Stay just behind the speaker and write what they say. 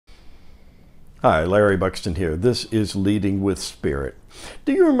Hi, Larry Buxton here. This is Leading with Spirit.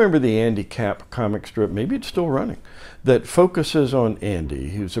 Do you remember the Andy Capp comic strip? Maybe it's still running. That focuses on Andy,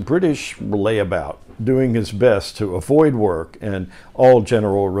 who's a British layabout, doing his best to avoid work and all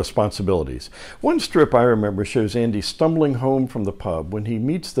general responsibilities. One strip I remember shows Andy stumbling home from the pub when he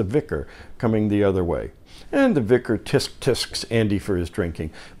meets the vicar coming the other way. And the vicar tisks Andy for his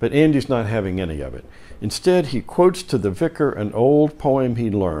drinking, but Andy's not having any of it. Instead, he quotes to the vicar an old poem he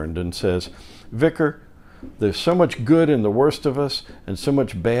learned and says, "Vicar, there's so much good in the worst of us and so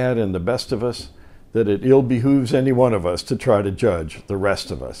much bad in the best of us that it ill behooves any one of us to try to judge the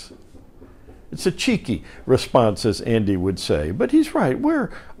rest of us." It's a cheeky response, as Andy would say, but he's right. We're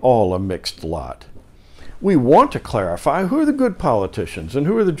all a mixed lot. We want to clarify who are the good politicians and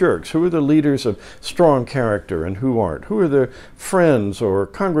who are the jerks, who are the leaders of strong character and who aren't, who are the friends or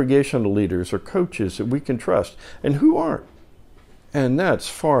congregational leaders or coaches that we can trust and who aren't. And that's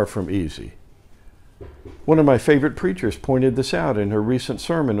far from easy. One of my favorite preachers pointed this out in her recent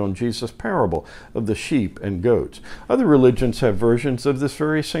sermon on Jesus' parable of the sheep and goats. Other religions have versions of this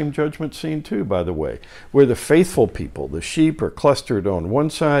very same judgment scene too, by the way, where the faithful people, the sheep, are clustered on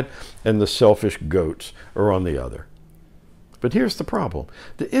one side and the selfish goats are on the other. But here's the problem.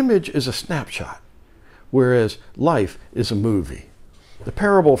 The image is a snapshot, whereas life is a movie. The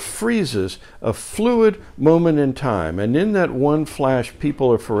parable freezes a fluid moment in time, and in that one flash,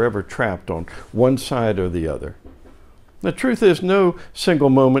 people are forever trapped on one side or the other. The truth is, no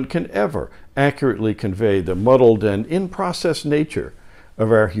single moment can ever accurately convey the muddled and in-process nature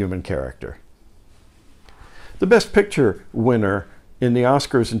of our human character. The Best Picture winner in the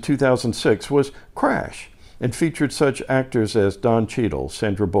Oscars in 2006 was Crash, and featured such actors as Don Cheadle,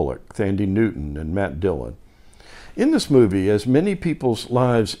 Sandra Bullock, Thandie Newton, and Matt Dillon. In this movie, as many people's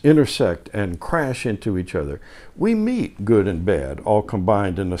lives intersect and crash into each other, we meet good and bad, all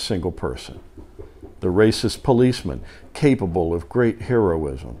combined in a single person. The racist policeman, capable of great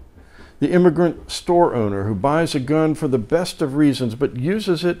heroism. The immigrant store owner who buys a gun for the best of reasons but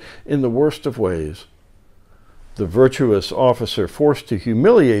uses it in the worst of ways. The virtuous officer forced to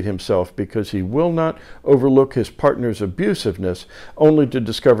humiliate himself because he will not overlook his partner's abusiveness, only to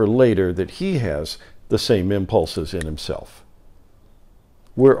discover later that he has the same impulses in himself.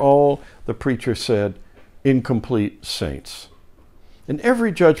 We're all, the preacher said, incomplete saints. And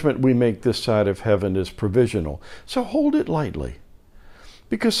every judgment we make this side of heaven is provisional, so hold it lightly.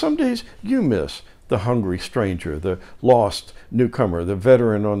 Because some days you miss the hungry stranger, the lost newcomer, the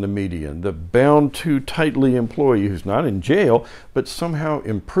veteran on the median, the bound too tightly employee who's not in jail, but somehow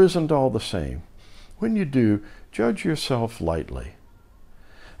imprisoned all the same. When you do, judge yourself lightly.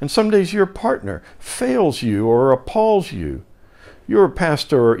 And some days your partner fails you or appalls you. Your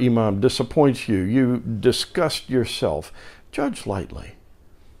pastor or imam disappoints you. You disgust yourself. Judge lightly.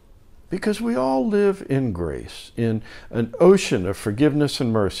 Because we all live in grace, in an ocean of forgiveness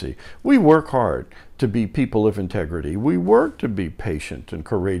and mercy. We work hard to be people of integrity. We work to be patient and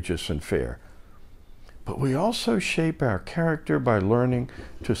courageous and fair. But we also shape our character by learning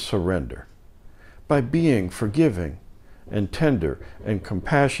to surrender, by being forgiving and tender and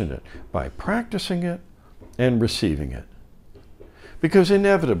compassionate, by practicing it and receiving it. Because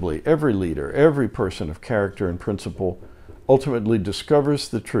inevitably, every leader, every person of character and principle ultimately discovers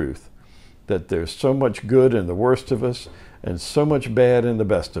the truth that there's so much good in the worst of us and so much bad in the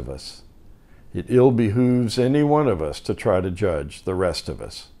best of us. It ill behooves any one of us to try to judge the rest of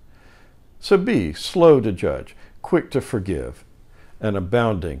us. So be slow to judge, quick to forgive, and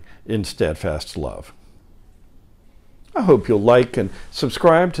abounding in steadfast love. I hope you'll like and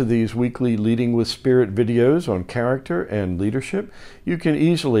subscribe to these weekly Leading with Spirit videos on character and leadership. You can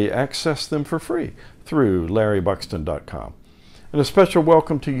easily access them for free through larrybuxton.com. And a special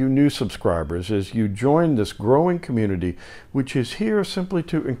welcome to you new subscribers as you join this growing community, which is here simply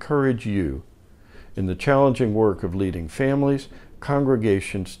to encourage you in the challenging work of leading families,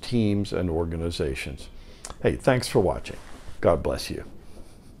 congregations, teams, and organizations. Hey, thanks for watching. God bless you.